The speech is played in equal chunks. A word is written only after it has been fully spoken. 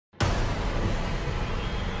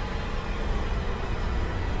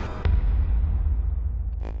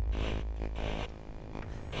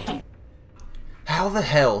How the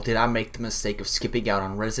hell did I make the mistake of skipping out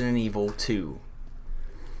on Resident Evil 2?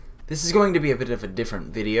 This is going to be a bit of a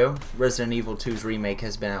different video. Resident Evil 2's remake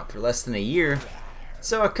has been out for less than a year,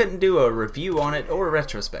 so I couldn't do a review on it or a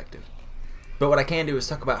retrospective. But what I can do is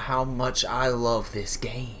talk about how much I love this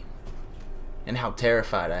game, and how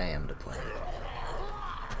terrified I am to play it.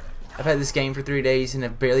 I've had this game for 3 days and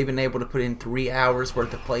have barely been able to put in 3 hours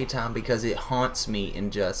worth of playtime because it haunts me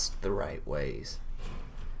in just the right ways.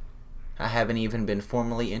 I haven't even been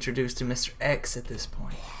formally introduced to Mr. X at this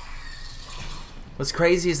point. What's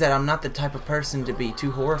crazy is that I'm not the type of person to be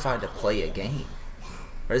too horrified to play a game.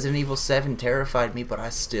 Resident Evil 7 terrified me, but I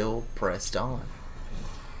still pressed on.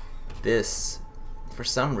 This, for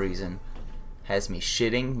some reason, has me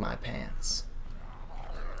shitting my pants.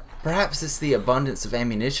 Perhaps it's the abundance of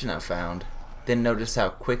ammunition I found, then notice how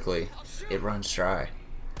quickly it runs dry.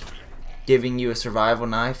 Giving you a survival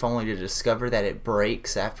knife only to discover that it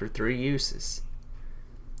breaks after 3 uses.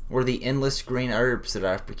 Or the endless green herbs that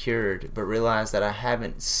I've procured, but realize that I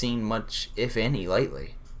haven't seen much, if any,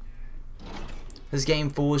 lately. This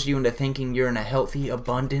game fools you into thinking you're in a healthy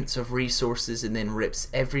abundance of resources and then rips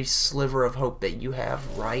every sliver of hope that you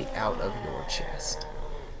have right out of your chest.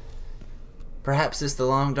 Perhaps it's the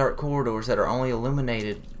long dark corridors that are only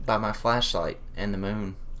illuminated by my flashlight and the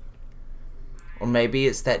moon. Or maybe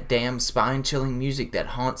it's that damn spine-chilling music that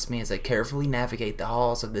haunts me as I carefully navigate the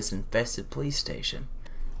halls of this infested police station,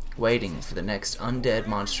 waiting for the next undead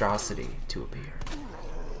monstrosity to appear.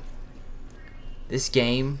 This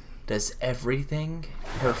game does everything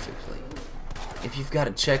perfectly. If you've got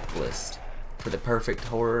a checklist for the perfect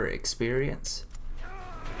horror experience,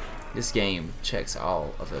 this game checks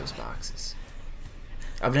all of those boxes.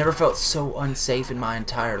 I've never felt so unsafe in my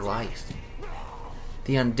entire life.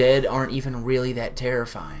 The undead aren't even really that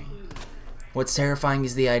terrifying. What's terrifying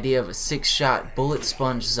is the idea of a 6-shot bullet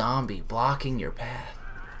sponge zombie blocking your path.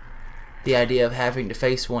 The idea of having to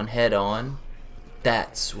face one head on,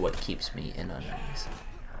 that's what keeps me in unease.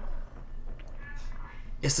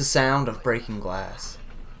 It's the sound of breaking glass.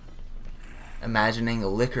 Imagining a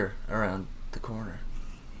liquor around the corner.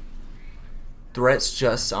 Threats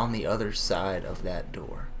just on the other side of that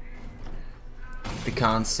door. The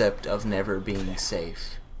concept of never being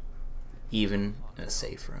safe, even in a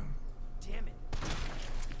safe room.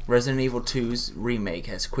 Resident Evil 2's remake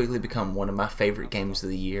has quickly become one of my favorite games of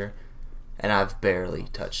the year, and I've barely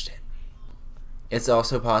touched it. It's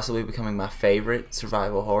also possibly becoming my favorite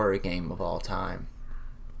survival horror game of all time.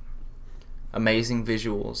 Amazing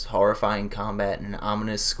visuals, horrifying combat, and an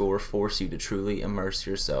ominous score force you to truly immerse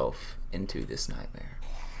yourself into this nightmare.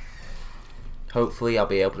 Hopefully I'll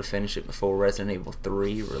be able to finish it before Resident Evil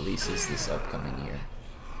 3 releases this upcoming year,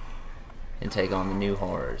 and take on the new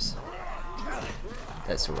horrors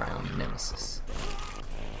that surround Nemesis.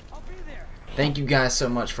 Thank you guys so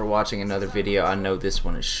much for watching another video. I know this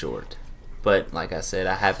one is short, but like I said,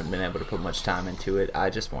 I haven't been able to put much time into it. I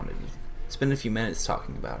just wanted to spend a few minutes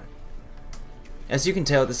talking about it. As you can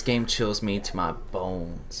tell, this game chills me to my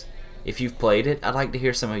bones. If you've played it, I'd like to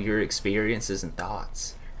hear some of your experiences and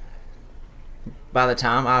thoughts. By the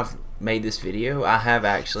time I've made this video, I have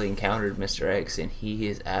actually encountered Mr. X, and he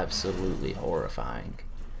is absolutely horrifying.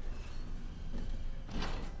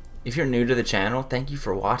 If you're new to the channel, thank you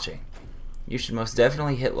for watching. You should most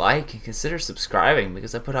definitely hit like and consider subscribing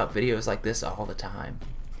because I put out videos like this all the time.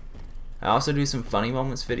 I also do some funny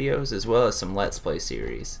moments videos as well as some Let's Play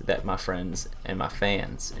series that my friends and my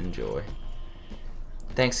fans enjoy.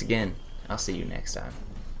 Thanks again. I'll see you next time.